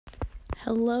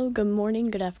Hello, good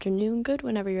morning, good afternoon, good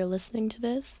whenever you're listening to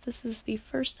this. This is the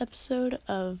first episode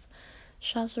of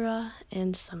Shazara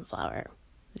and Sunflower,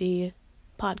 the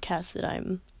podcast that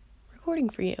I'm recording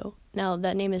for you. Now,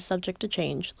 that name is subject to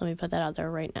change. Let me put that out there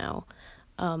right now.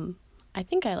 I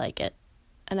think I like it,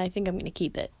 and I think I'm going to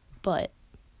keep it. But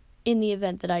in the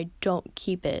event that I don't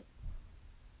keep it,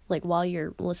 like while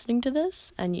you're listening to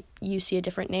this and you see a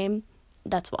different name,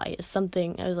 that's why. It's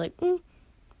something I was like,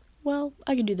 well,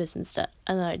 I could do this instead.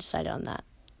 And then I decided on that.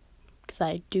 Because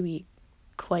I do be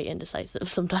quite indecisive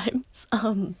sometimes.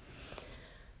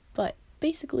 But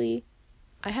basically,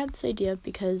 I had this idea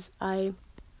because I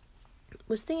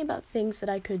was thinking about things that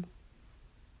I could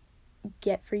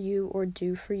get for you or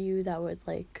do for you that would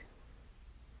like...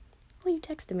 Well, you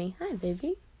texted me. Hi,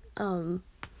 baby. I don't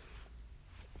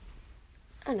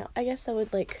know. I guess that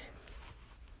would like...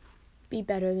 be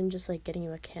better than just like getting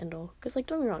you a candle, because like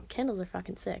don't get me wrong, candles are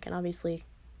fucking sick, and obviously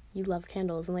you love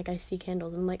candles, and like I see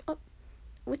candles and I'm like, oh,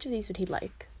 which of these would he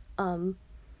like?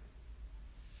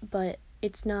 But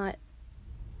it's not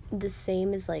the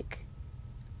same as like,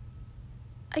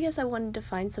 I guess I wanted to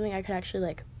find something I could actually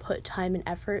like put time and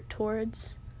effort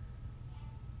towards,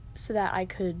 so that I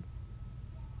could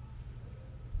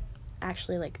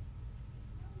actually like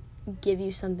give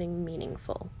you something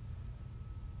meaningful.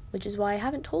 Which is why I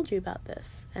haven't told you about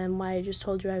this, and why I just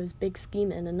told you I was big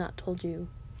scheming and not told you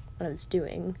what I was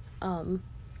doing. I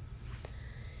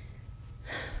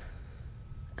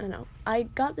don't know. I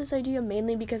got this idea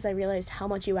mainly because I realized how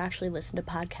much you actually listen to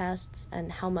podcasts and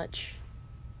how much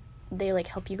they, like,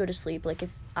 help you go to sleep. Like,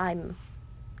 if I'm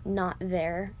not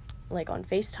there, like, on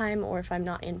FaceTime, or if I'm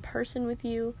not in person with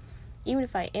you, even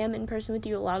if I am in person with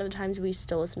you, a lot of the times we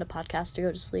still listen to podcasts to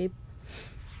go to sleep.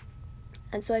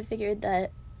 And so I figured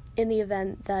that in the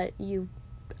event that you,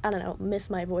 I don't know, miss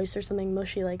my voice or something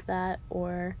mushy like that,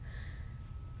 or,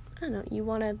 I don't know, you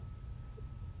want to,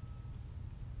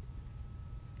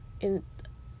 I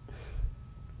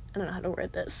don't know how to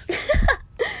word this.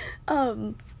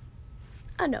 I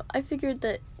don't know, I figured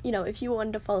that, you know, if you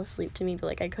wanted to fall asleep to me, but,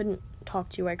 like, I couldn't talk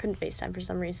to you, or I couldn't FaceTime for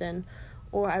some reason,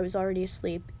 or I was already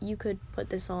asleep, you could put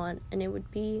this on, and it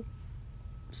would be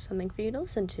something for you to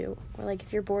listen to. Or, like,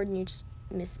 if you're bored and you just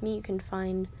miss me, you can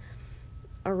find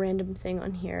a random thing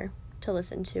on here to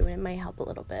listen to, and it might help a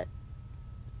little bit.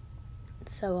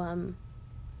 So,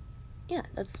 yeah,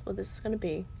 that's what this is gonna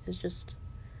be, is just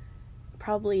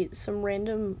probably some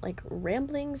random, like,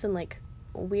 ramblings and, like,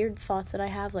 weird thoughts that I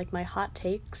have, like, my hot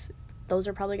takes. Those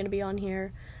are probably gonna be on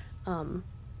here. I'll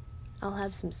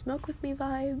have some smoke with me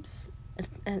vibes,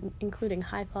 and including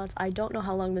high thoughts. I don't know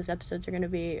how long those episodes are gonna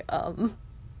be,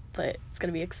 but it's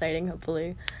gonna be exciting,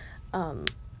 hopefully.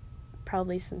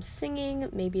 Probably some singing,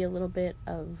 maybe a little bit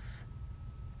of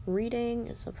reading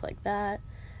and stuff like that.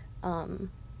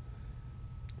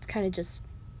 It's kind of just,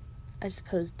 I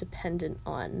suppose, dependent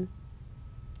on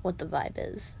what the vibe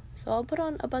is. So I'll put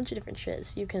on a bunch of different shit,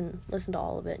 so you can listen to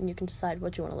all of it, and you can decide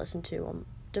what you want to listen to,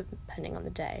 depending on the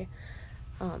day.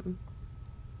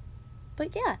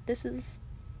 But yeah, this is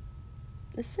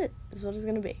it. This is what it's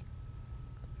gonna be.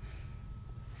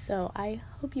 So I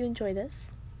hope you enjoy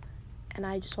this. And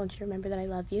I just want you to remember that I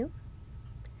love you,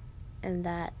 and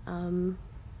that,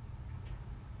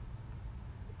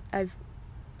 I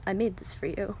made this for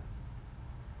you,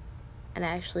 and I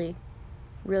actually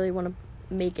really want to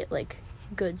make it, like,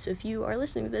 good. So if you are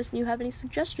listening to this and you have any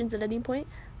suggestions at any point,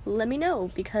 let me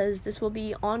know, because this will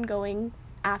be ongoing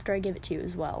after I give it to you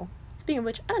as well. Speaking of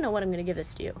which, I don't know when I'm going to give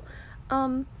this to you.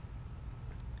 I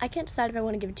can't decide if I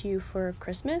want to give it to you for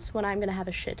Christmas, when I'm going to have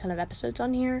a shit ton of episodes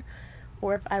on here,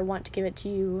 or if I want to give it to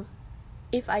you,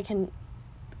 if I can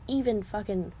even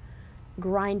fucking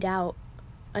grind out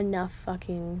enough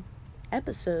fucking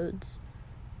episodes,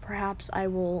 perhaps I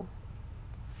will,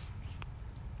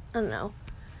 I don't know,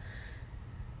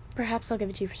 perhaps I'll give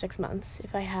it to you for 6 months,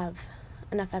 if I have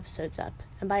enough episodes up.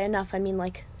 And by enough, I mean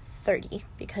like 30,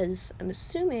 because I'm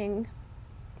assuming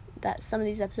that some of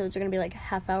these episodes are going to be like a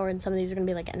half hour, and some of these are going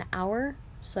to be like an hour,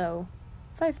 so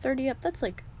if I have 30 up, that's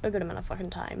like a good amount of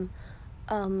fucking time.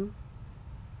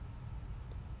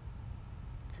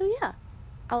 So yeah,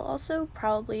 I'll also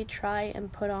probably try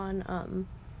and put on,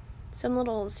 some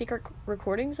little secret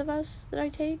recordings of us that I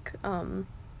take.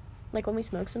 Like when we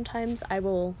smoke sometimes, I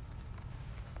will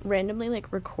randomly,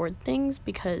 like, record things,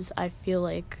 because I feel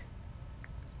like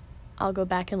I'll go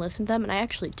back and listen to them, and I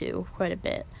actually do quite a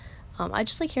bit. I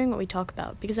just like hearing what we talk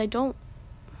about, because I don't,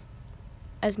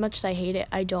 as much as I hate it,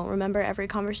 I don't remember every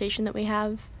conversation that we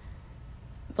have.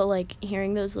 But, like,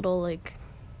 hearing those little, like,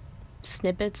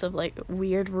 snippets of, like,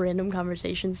 weird random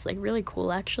conversations, like, really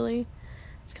cool, actually.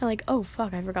 It's kind of like, oh,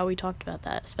 fuck, I forgot we talked about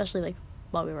that. Especially, like,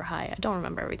 while we were high. I don't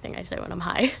remember everything I say when I'm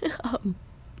high.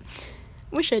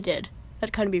 Wish I did.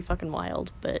 That'd kind of be fucking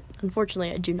wild, but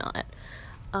unfortunately I do not.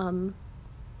 And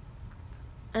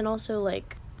also,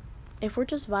 like, if we're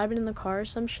just vibing in the car or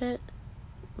some shit,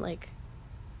 like,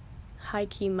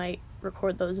 high-key might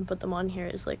record those and put them on here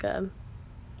as, like,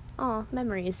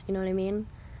 memories, you know what I mean?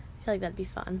 I feel like that'd be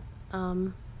fun.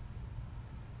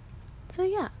 So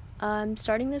yeah, I'm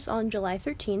starting this on July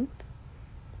 13th,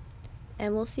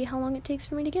 and we'll see how long it takes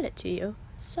for me to get it to you.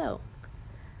 So,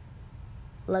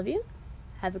 love you,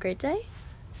 have a great day,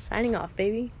 signing off,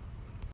 baby.